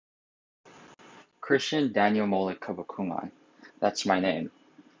Christian Daniel Molik Cabacungan. That's my name.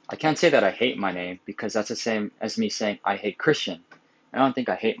 I can't say that I hate my name because that's the same as me saying I hate Christian. I don't think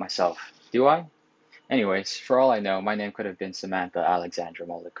I hate myself. Do I? Anyways, for all I know, my name could have been Samantha Alexandra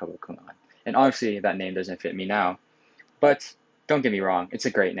Molik Cabacungan. And obviously, that name doesn't fit me now. But don't get me wrong, it's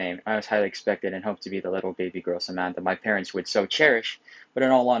a great name. I was highly expected and hoped to be the little baby girl Samantha my parents would so cherish. But in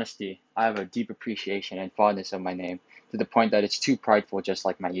all honesty, I have a deep appreciation and fondness of my name to the point that it's too prideful, just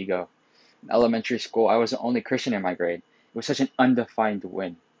like my ego. In elementary school, I was the only Christian in my grade. It was such an undefined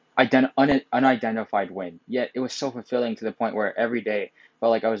win, unidentified win. Yet it was so fulfilling to the point where every day felt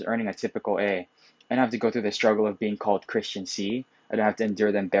like I was earning a typical A. I didn't have to go through the struggle of being called Christian C. I didn't have to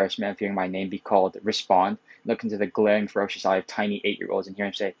endure the embarrassment of hearing my name be called Respond, look into the glaring, ferocious eye of tiny 8-year-olds and hear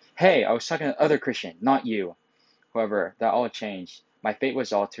him say, "Hey, I was talking to the other Christian, not you." However, that all changed. My fate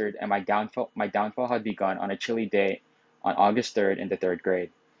was altered, and my downfall had begun on a chilly day on August 3rd in the third grade.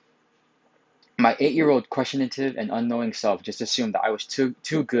 My 8-year-old questionative and unknowing self just assumed that I was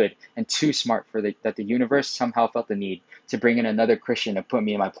too good and too smart that the universe somehow felt the need to bring in another Christian to put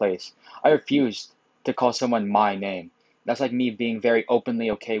me in my place. I refused to call someone my name. That's like me being very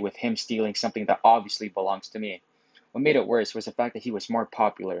openly okay with him stealing something that obviously belongs to me. What made it worse was the fact that he was more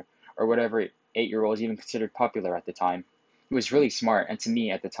popular, or whatever 8-year-olds even considered popular at the time. He was really smart, and to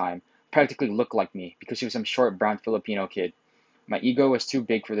me at the time, practically looked like me because he was some short brown Filipino kid. My ego was too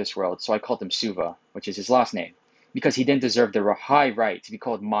big for this world, so I called him Suva, which is his last name, because he didn't deserve the high right to be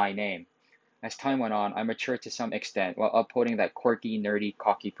called my name. As time went on, I matured to some extent while upholding that quirky, nerdy,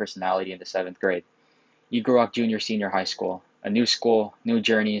 cocky personality in the seventh grade. You grew up junior, senior high school. A new school, new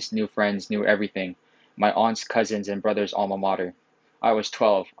journeys, new friends, new everything. My aunts, cousins, and brother's alma mater. I was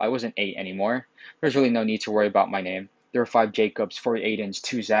 12. I wasn't 8 anymore. There's really no need to worry about my name. There were 5 Jacobs, 4 Aidens,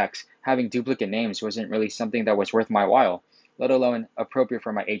 2 Zachs. Having duplicate names wasn't really something that was worth my while, let alone appropriate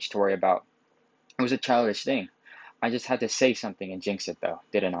for my age to worry about. It was a childish thing. I just had to say something and jinx it though,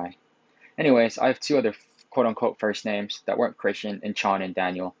 didn't I? Anyways, I have 2 other quote unquote first names that weren't Christian in Chon and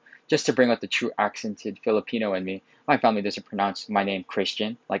Daniel. Just to bring out the true accented Filipino in me, my family doesn't pronounce my name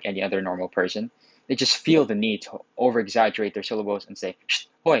Christian like any other normal person. They just feel the need to over exaggerate their syllables and say, "Shh,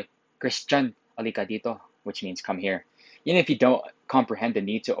 hoy, Christian, alika dito," which means come here. Even if you don't comprehend the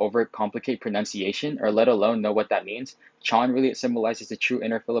need to overcomplicate pronunciation or let alone know what that means, Chon really symbolizes the true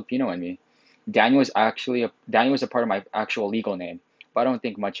inner Filipino in me. Daniel was a part of my actual legal name, but I don't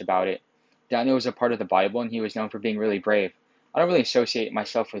think much about it. Daniel was a part of the Bible, and he was known for being really brave. I don't really associate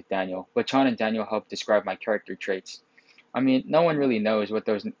myself with Daniel, but John and Daniel help describe my character traits. I mean, no one really knows about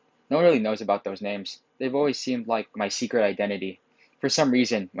those names. They've always seemed like my secret identity. For some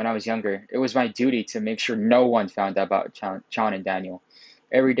reason, when I was younger, it was my duty to make sure no one found out about John and Daniel.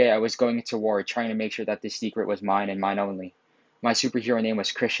 Every day I was going into war trying to make sure that this secret was mine and mine only. My superhero name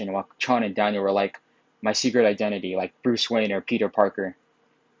was Christian, while John and Daniel were like my secret identity, like Bruce Wayne or Peter Parker.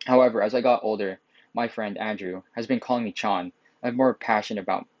 However, as I got older, my friend Andrew has been calling me Chan. I'm more passionate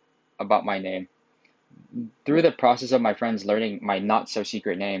about my name. Through the process of my friends learning my not so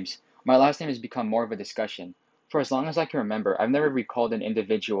secret names, my last name has become more of a discussion. For as long as I can remember, I've never recalled an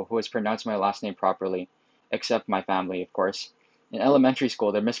individual who has pronounced my last name properly, except my family, of course. In elementary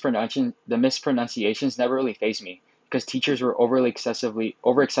school, the mispronunciations never really fazed me because teachers were over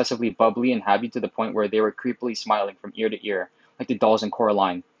excessively bubbly and happy to the point where they were creepily smiling from ear to ear, like the dolls in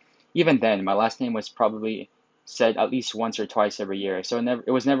Coraline. Even then, my last name was probably said at least once or twice every year, so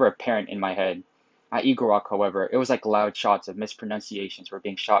it was never apparent in my head. At Eagle Rock, however, it was like loud shots of mispronunciations were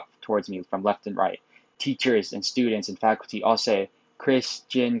being shot towards me from left and right. Teachers and students and faculty all say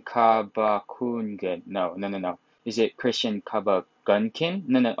Christian Cabacungan. No, no, no, no. Is it Christian Cabagunkin?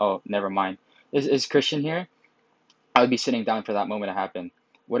 No, no. Oh, never mind. Is Christian here? I would be sitting down for that moment to happen.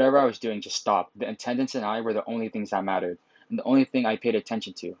 Whatever I was doing just stopped. The attendance and I were the only things that mattered, and the only thing I paid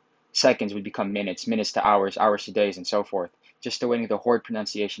attention to. Seconds would become minutes, minutes to hours, hours to days, and so forth, just awaiting the horrid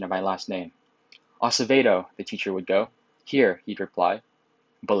pronunciation of my last name. Acevedo, the teacher would go. Here, he'd reply.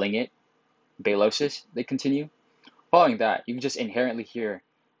 Bulling it. Balosis, they continue. Following that, you can just inherently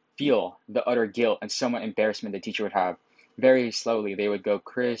feel the utter guilt and somewhat embarrassment the teacher would have. Very slowly, they would go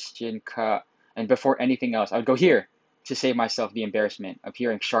Christian Ka, and before anything else, I would go here to save myself the embarrassment of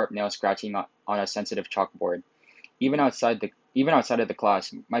hearing sharp nails scratching on a sensitive chalkboard. Even outside of the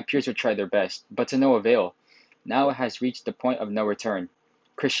class, my peers would try their best, but to no avail. Now it has reached the point of no return.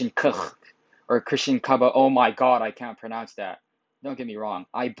 Christian Kuch or Christian Kaba. Oh my God, I can't pronounce that. Don't get me wrong,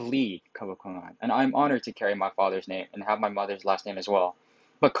 I bleed Cabacungan, and I'm honored to carry my father's name and have my mother's last name as well.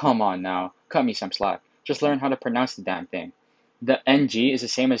 But come on now, cut me some slack. Just learn how to pronounce the damn thing. The NG is the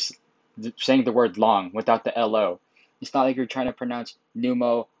same as saying the word long without the LO. It's not like you're trying to pronounce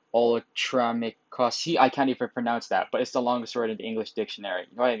pneumo Ultramicossi. I can't even pronounce that, but it's the longest word in the English dictionary.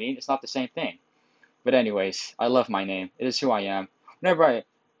 You know what I mean? It's not the same thing. But anyways, I love my name. It is who I am. Whenever I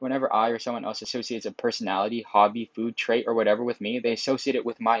whenever I or someone else associates a personality, hobby, food, trait, or whatever with me, they associate it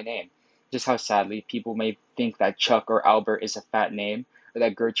with my name. Just how sadly people may think that Chuck or Albert is a fat name, or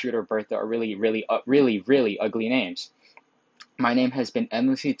that Gertrude or Bertha are really ugly names. My name has been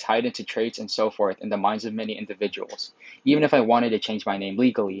endlessly tied into traits and so forth in the minds of many individuals. Even if I wanted to change my name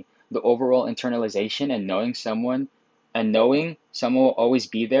legally, the overall internalization and knowing someone will always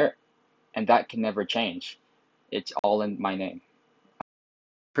be there, and that can never change. It's all in my name.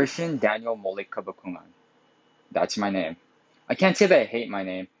 Christian Daniel Molik Cabacungan. That's my name. I can't say that I hate my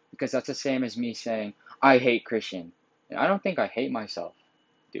name because that's the same as me saying I hate Christian. And I don't think I hate myself.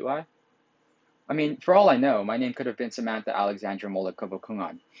 Do I? I mean, for all I know, my name could have been Samantha Alexandra Molik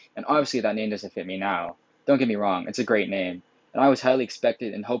Cabacungan. And obviously that name doesn't fit me now. Don't get me wrong, it's a great name. And I was highly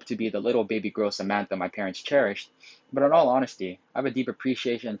expected and hoped to be the little baby girl Samantha my parents cherished. But in all honesty, I have a deep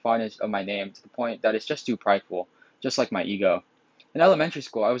appreciation and fondness of my name to the point that it's just too prideful, just like my ego. In elementary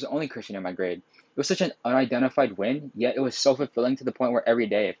school, I was the only Christian in my grade. It was such an unidentified win, yet it was so fulfilling to the point where every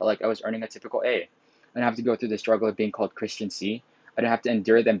day I felt like I was earning a typical A. I didn't have to go through the struggle of being called Christian C. I didn't have to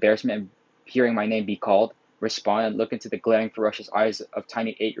endure the embarrassment of hearing my name be called, respond, and look into the glaring, ferocious eyes of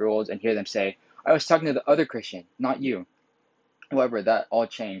tiny 8-year-olds and hear them say, I was talking to the other Christian, not you. However, that all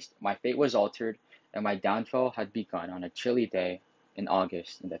changed. My fate was altered, and my downfall had begun on a chilly day in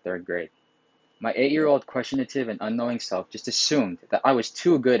August in the third grade. My 8-year-old questionative and unknowing self just assumed that I was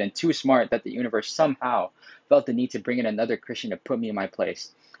too good and too smart that the universe somehow felt the need to bring in another Christian to put me in my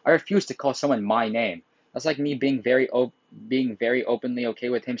place. I refused to call someone my name. That's like me being very openly okay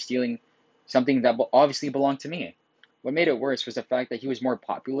with him stealing something that obviously belonged to me. What made it worse was the fact that he was more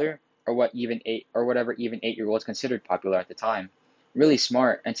popular, or whatever even 8-year-olds considered popular at the time. Really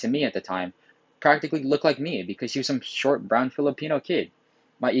smart, and to me at the time, practically looked like me because he was some short brown Filipino kid.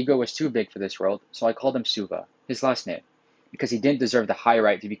 My ego was too big for this world, so I called him Suva, his last name, because he didn't deserve the high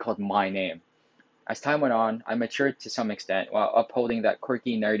right to be called my name. As time went on, I matured to some extent while upholding that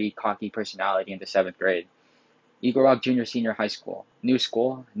quirky, nerdy, cocky personality in the 7th grade. Eagle Rock Junior Senior High school, new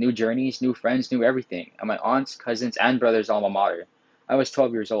journeys, new friends, new everything, and my aunts, cousins, and brother's alma mater. I was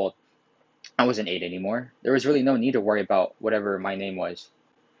 12 years old. I wasn't 8 anymore. There was really no need to worry about whatever my name was.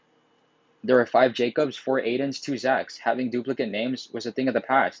 There were 5 Jacobs, 4 Aidens, 2 Zachs. Having duplicate names was a thing of the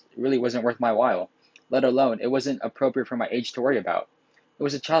past. It really wasn't worth my while. Let alone, it wasn't appropriate for my age to worry about. It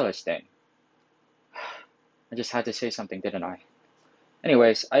was a childish thing. I just had to say something, didn't I?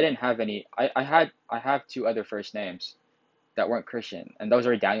 Anyways, I didn't have any. I have 2 other first names that weren't Christian, and those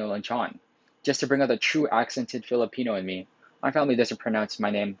are Daniel and John. Just to bring out the true accented Filipino in me, my family doesn't pronounce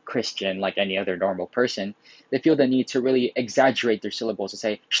my name Christian like any other normal person. They feel the need to really exaggerate their syllables to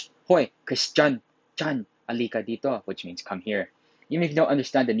say, Shh, hoy, Christian, Chan, alika dito, which means come here. Even if you don't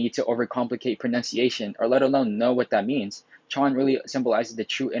understand the need to overcomplicate pronunciation or let alone know what that means, Chan really symbolizes the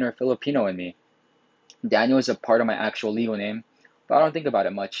true inner Filipino in me. Daniel is a part of my actual legal name, but I don't think about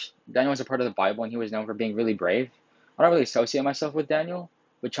it much. Daniel was a part of the Bible and he was known for being really brave. I don't really associate myself with Daniel,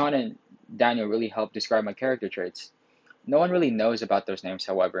 but Chan and Daniel really help describe my character traits. No one really knows about those names,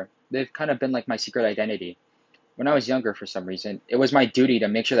 however. They've kind of been like my secret identity. When I was younger, for some reason, it was my duty to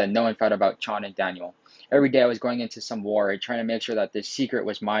make sure that no one found out about Chan and Daniel. Every day I was going into some war trying to make sure that this secret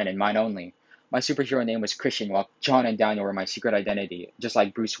was mine and mine only. My superhero name was Christian, while Chan and Daniel were my secret identity, just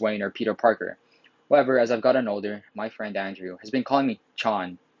like Bruce Wayne or Peter Parker. However, as I've gotten older, my friend Andrew has been calling me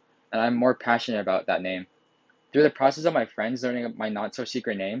Chan, and I'm more passionate about that name. Through the process of my friends learning my not so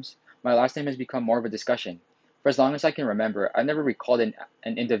secret names, my last name has become more of a discussion. For as long as I can remember, I've never recalled an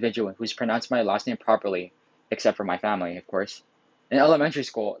individual who's pronounced my last name properly, except for my family, of course. In elementary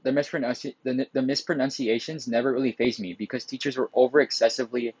school, the mispronunciations never really fazed me because teachers were over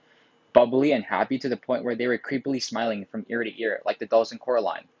excessively bubbly and happy to the point where they were creepily smiling from ear to ear, like the dolls in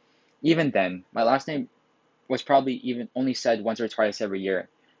Coraline. Even then, my last name was probably even only said once or twice every year,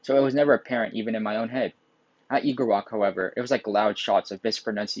 so it was never apparent even in my own head. At Eagle Rock, however, it was like loud shots of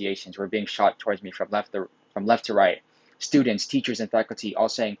mispronunciations were being shot towards me from left to right. Students, teachers, and faculty all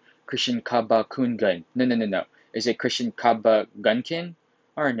saying Christian Cabacungan. No, no, no, no. Is it Christian Cabagunkin?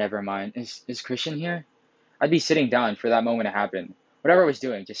 Or never mind. Is Christian here? I'd be sitting down for that moment to happen. Whatever I was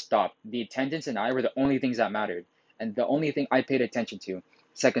doing just stopped. The attendance and I were the only things that mattered, and the only thing I paid attention to.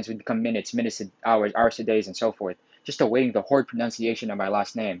 Seconds would become minutes, minutes to hours, hours to days, and so forth, just awaiting the horrid pronunciation of my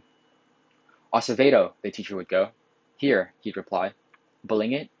last name. Acevedo, the teacher would go. Here, he'd reply.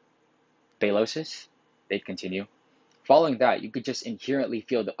 Bullying it? Balosis? They'd continue. Following that, you could just inherently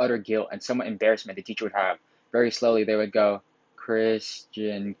feel the utter guilt and somewhat embarrassment the teacher would have. Very slowly, they would go,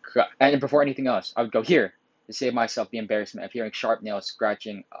 Christian. And before anything else, I would go here to save myself the embarrassment of hearing sharp nails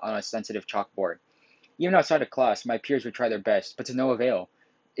scratching on a sensitive chalkboard. Even outside of class, my peers would try their best, but to no avail.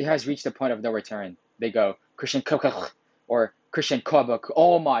 It has reached a point of no return. They go, Christian Kokach, or Christian Kobak.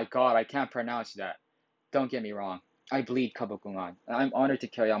 Oh my god, I can't pronounce that. Don't get me wrong. I bleed Cabacungan, and I'm honored to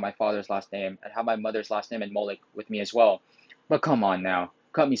carry on my father's last name and have my mother's last name and Molik with me as well. But come on now,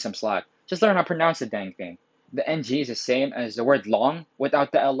 cut me some slack. Just learn how to pronounce the dang thing. The NG is the same as the word long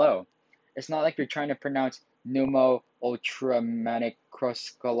without the LO. It's not like you're trying to pronounce pneumo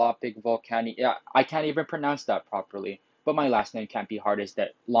ultramicroscopic volcanic. Yeah, I can't even pronounce that properly. But my last name can't be hard as the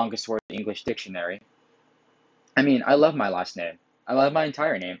longest word in the English dictionary. I mean, I love my last name. I love my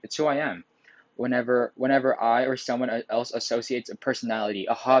entire name. It's who I am. Whenever I or someone else associates a personality,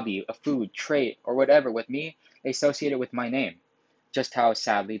 a hobby, a food, trait, or whatever with me, they associate it with my name. Just how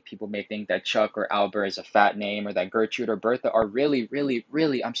sadly people may think that Chuck or Albert is a fat name or that Gertrude or Bertha are really, really,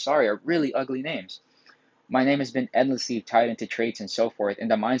 really, I'm sorry, are really ugly names. My name has been endlessly tied into traits and so forth in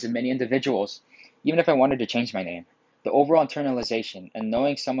the minds of many individuals, even if I wanted to change my name. The overall internalization and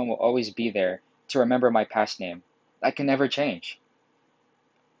knowing someone will always be there to remember my past name, that can never change.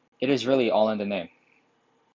 It is really all in the name.